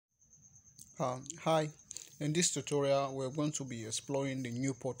Hi, in this tutorial we're going to be exploring the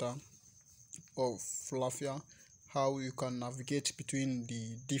new portal of FUlafia, how you can navigate between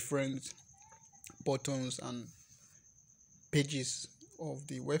the different buttons and pages of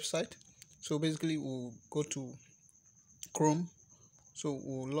the website. So basically we'll go to Chrome, so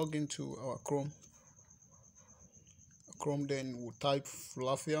we'll log into our Chrome, then we'll type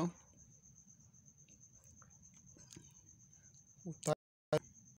FUlafia, we'll type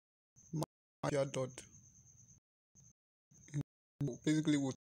dot basically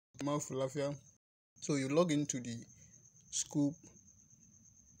we'll type FUlafia. So you log into the school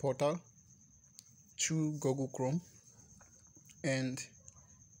portal through Google Chrome, and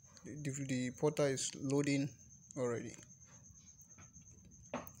the portal is loading already.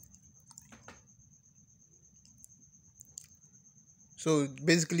 So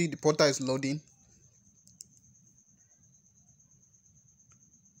basically the portal is loading.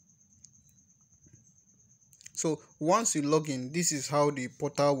 So once you log in, this is how the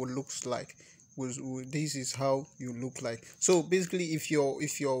portal will looks like. This is how you look like. So basically, if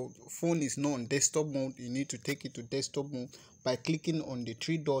your phone is not on desktop mode, you need to take it to desktop mode by clicking on the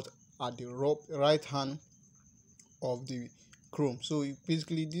three dots at the right hand of the Chrome. So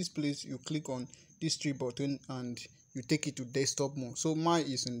basically this place, you click on this three button and you take it to desktop mode. So mine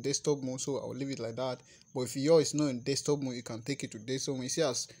is in desktop mode, so I'll leave it like that. But if yours is not in desktop mode, you can take it to desktop mode. You see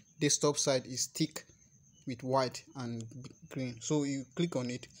as desktop side is thick with white and green, so you click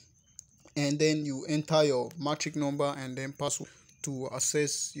on it and then you enter your matric number and then password to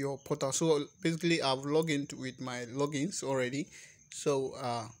access your portal. So basically I've logged in with my logins already. So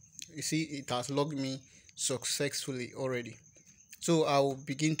you see it has logged me successfully already. So I'll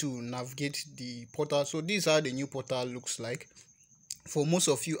begin to navigate the portal. So this is how the new portal looks like. For most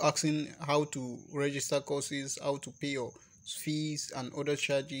of you asking how to register courses, how to pay your fees and other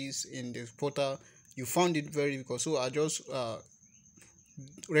charges in the portal, you found it very difficult. So I just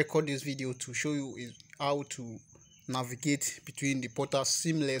record this video to show you how to navigate between the portal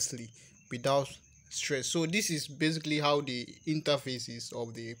seamlessly without stress. So this is basically how the interfaces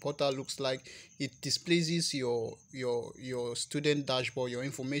of the portal looks like. It displays your student dashboard, your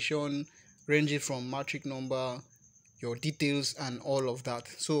information ranging from matric number, your details and all of that.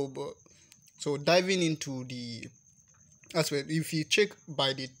 So diving into the aspect, if you check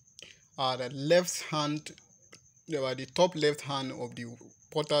by the left hand, by the top left hand of the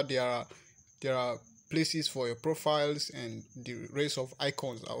portal, there are places for your profiles, and the rest of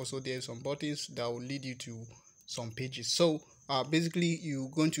icons are also there, some buttons that will lead you to some pages. So basically you're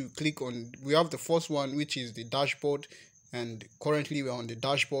going to click on, we have the first one, which is the dashboard, and currently we're on the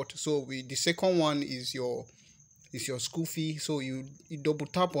dashboard. So the second one is your school fee. So you double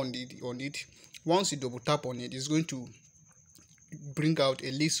tap on it. Once you double tap on it, it's going to bring out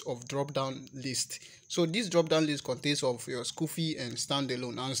a list of drop down list. So this drop down list contains of your school fee and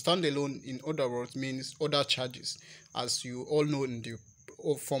standalone. And standalone, in other words, means other charges, as you all know in the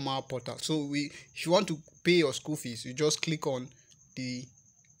former portal. So if you want to pay your school fees, you just click on the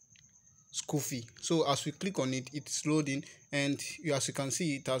school fee. So as we click on it, it's loading, and as you can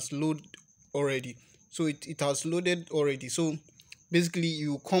see, it has loaded already. So it has loaded already. So basically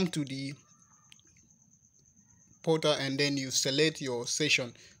you come to the portal and then you select your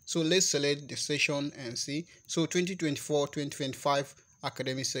session. So let's select the session and see. So 2024-2025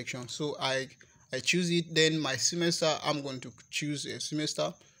 academic section. So I choose it. Then my semester, I'm going to choose a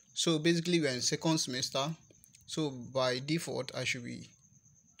semester. So basically we're in second semester, so by default I should be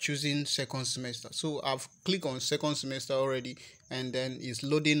choosing second semester. So I've clicked on second semester already, and then it's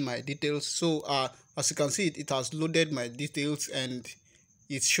loading my details. So as you can see, it has loaded my details, and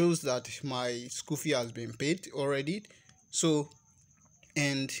it shows that my school fee has been paid already. So,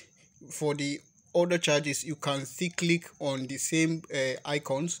 and for the other charges, you can still click on the same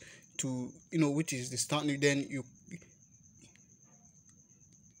icons to, which is the standard. Then you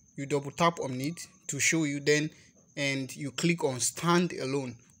double tap on it to show you, then, and you click on stand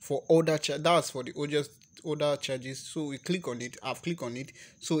alone for other that's for the other charges. So we click on it. I've clicked on it,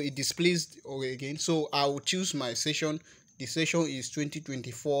 so it displays again. So I will choose my session. The session is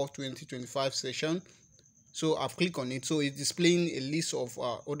 2024-2025 session. So I've clicked on it. So it's displaying a list of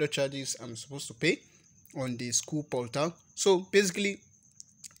other charges I'm supposed to pay on the school portal. So basically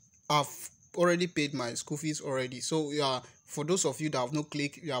I've already paid my school fees already. So for those of you that have not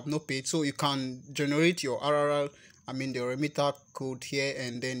clicked, you have not paid, so you can generate your RRL, the remitter code here,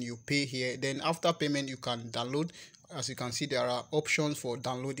 and then you pay here. Then after payment, you can download. As you can see, there are options for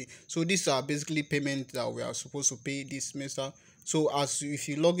downloading. So these are basically payments that we are supposed to pay this semester. So if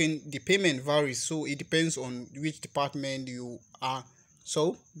you log in, the payment varies. So it depends on which department you are.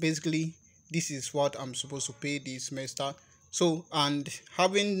 So basically this is what I'm supposed to pay this semester. So, and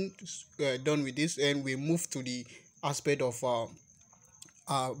having done with this, and we move to the aspect of uh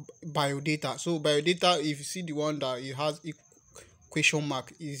biodata. So biodata, if you see the one that it has a question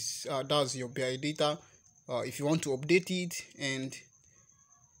mark, is that's your biodata. If you want to update it, and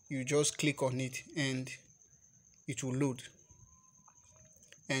you just click on it and it will load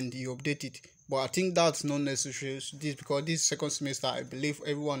and you update it. But I think that's not necessary this, because this second semester I believe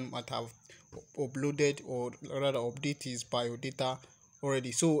everyone might have uploaded or rather update his biodata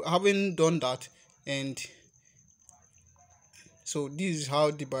already. So having done that, and so this is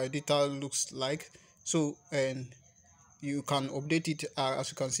how the biodata looks like. So, and you can update it.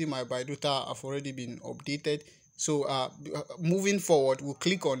 As you can see, my biodata have already been updated. So moving forward, we'll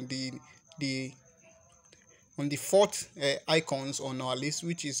click on the fourth icons on our list,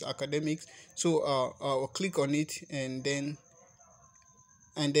 which is academics. So I'll click on it, and then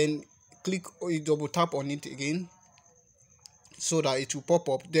click, double tap on it again so that it will pop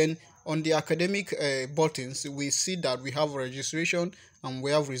up. Then on the academic buttons, we see that we have registration and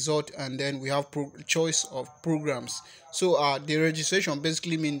we have result, and then we have choice of programs. So the registration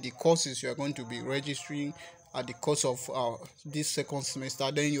basically means the courses you are going to be registering at the course of this second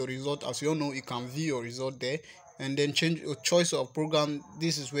semester. Then your result, as you all know, you can view your result there. And then change your choice of program.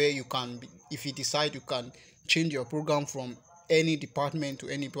 This is where you can if you decide, you can change your program from any department to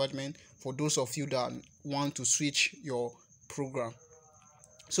any department, for those of you that want to switch your program.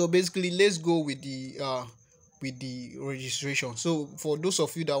 So basically, let's go with the registration. So for those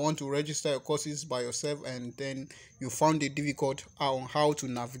of you that want to register your courses by yourself, and then you found it difficult on how to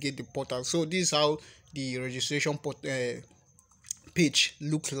navigate the portal, so this is how the registration page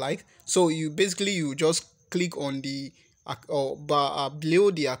looks like. So you just click on the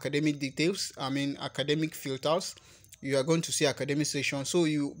below the academic details, academic filters, you are going to see academic section. So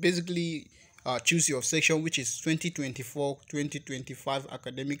you basically choose your section, which is 2024-2025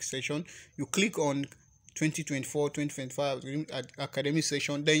 academic section. You click on 2024-2025 academic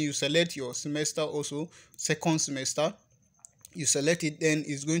section, then you select your semester, also second semester. You select it, then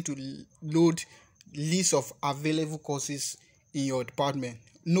it's going to load list of available courses in your department.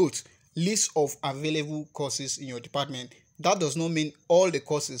 Note, list of available courses in your department. That does not mean all the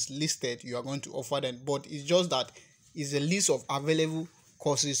courses listed you are going to offer them, but it's just that it's a list of available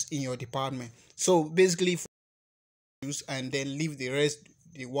courses in your department. So basically, use and then leave the rest,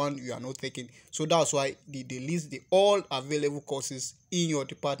 the one you are not taking. So that's why they list the all available courses in your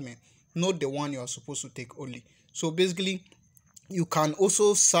department, not the one you are supposed to take only. So basically, you can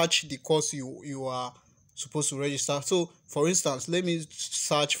also search the course you are supposed to register. So for instance, let me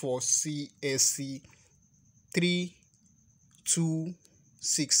search for CSC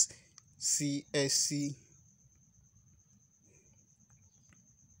 326 CSC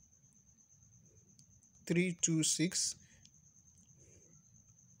 326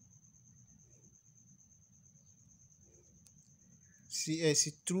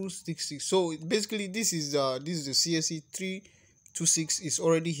 CSC 266. So basically, this is the CSC 326 is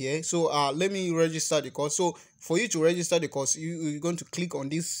already here. So let me register the course. So for you to register the course, you're going to click on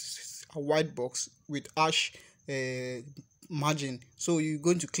this white box with hash margin. So you're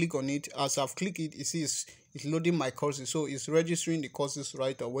going to click on it. As I've clicked it, it says it's loading my courses, so it's registering the courses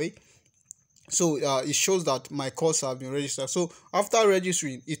right away. So it shows that my course have been registered. So after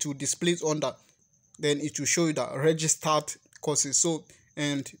registering, it will display on that, then it will show you that registered courses. So,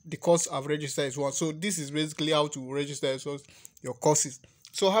 and the course I've registered is one. So this is basically how to register your courses.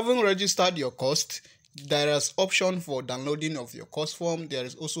 So having registered your course, there is option for downloading of your course form. There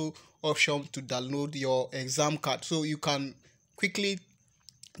is also option to download your exam card. So you can quickly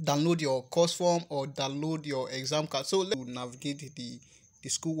download your course form or download your exam card. So let's navigate the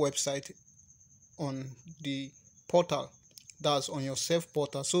school website on the portal, that's on your self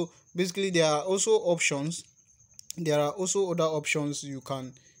portal. So basically, there are also options, there are also other options you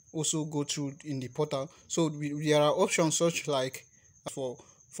can also go through in the portal. So there are options such like for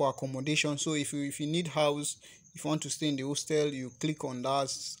accommodation. So if you need house, if you want to stay in the hostel, you click on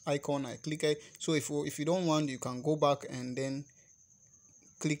that icon. I click it. So if you don't want, you can go back and then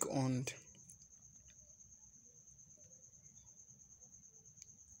click on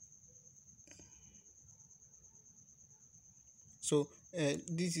so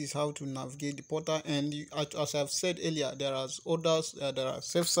this is how to navigate the portal. And as I've said earlier, there are others, there are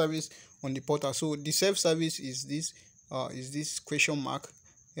self-service on the portal. So the self-service is this question mark.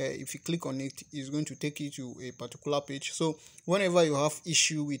 If you click on it, it's going to take you to a particular page. So whenever you have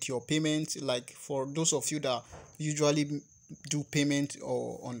issue with your payment, like for those of you that usually do payment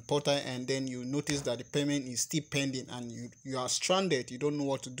or on portal, and then you notice that the payment is still pending and you are stranded, you don't know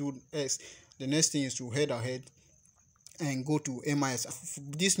what to do next. The next thing is to head ahead and go to MIS.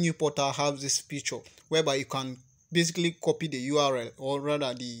 This new portal has this feature whereby you can basically copy the URL, or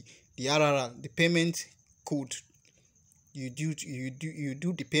rather the RRR, the payment code. You do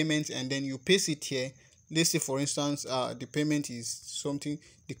the payment and then you paste it here. Let's say for instance the payment is something,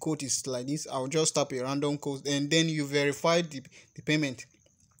 the code is like this. I'll just type a random code and then you verify the payment,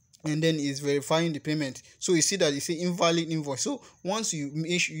 and then it's verifying the payment. So you see that you say invalid invoice. So once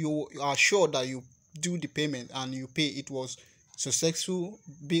you are sure that you do the payment and you pay, it was successful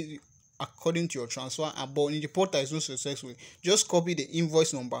according to your transfer, but in the portal is not successful, just copy the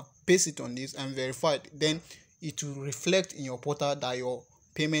invoice number, paste it on this and verify it. Then it will reflect in your portal that your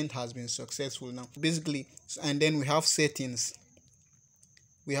payment has been successful now, basically. And then we have settings.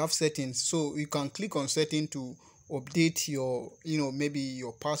 So you can click on setting to update your, maybe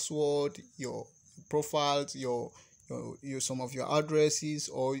your password, your profiles, your some of your addresses,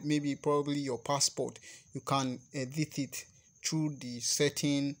 or maybe probably your passport. You can edit it through the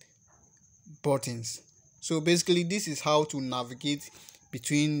setting buttons. So basically this is how to navigate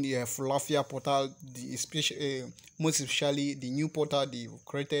between the FUlafia portal, most especially the new portal they've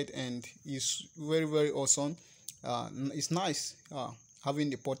created, and it's very, very awesome. It's nice having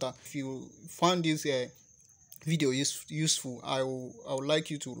the portal. If you found this video is useful, I would like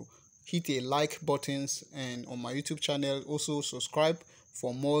you to hit a like buttons, and on my YouTube channel also subscribe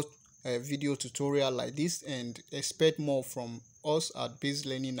for more video tutorial like this, and expect more from us at Base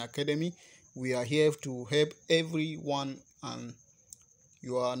Learning Academy. We are here to help everyone, and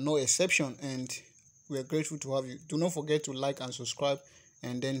you are no exception, and we are grateful to have you. Do not forget to like and subscribe,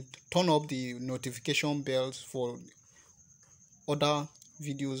 and then turn up the notification bells for other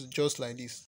videos just like this.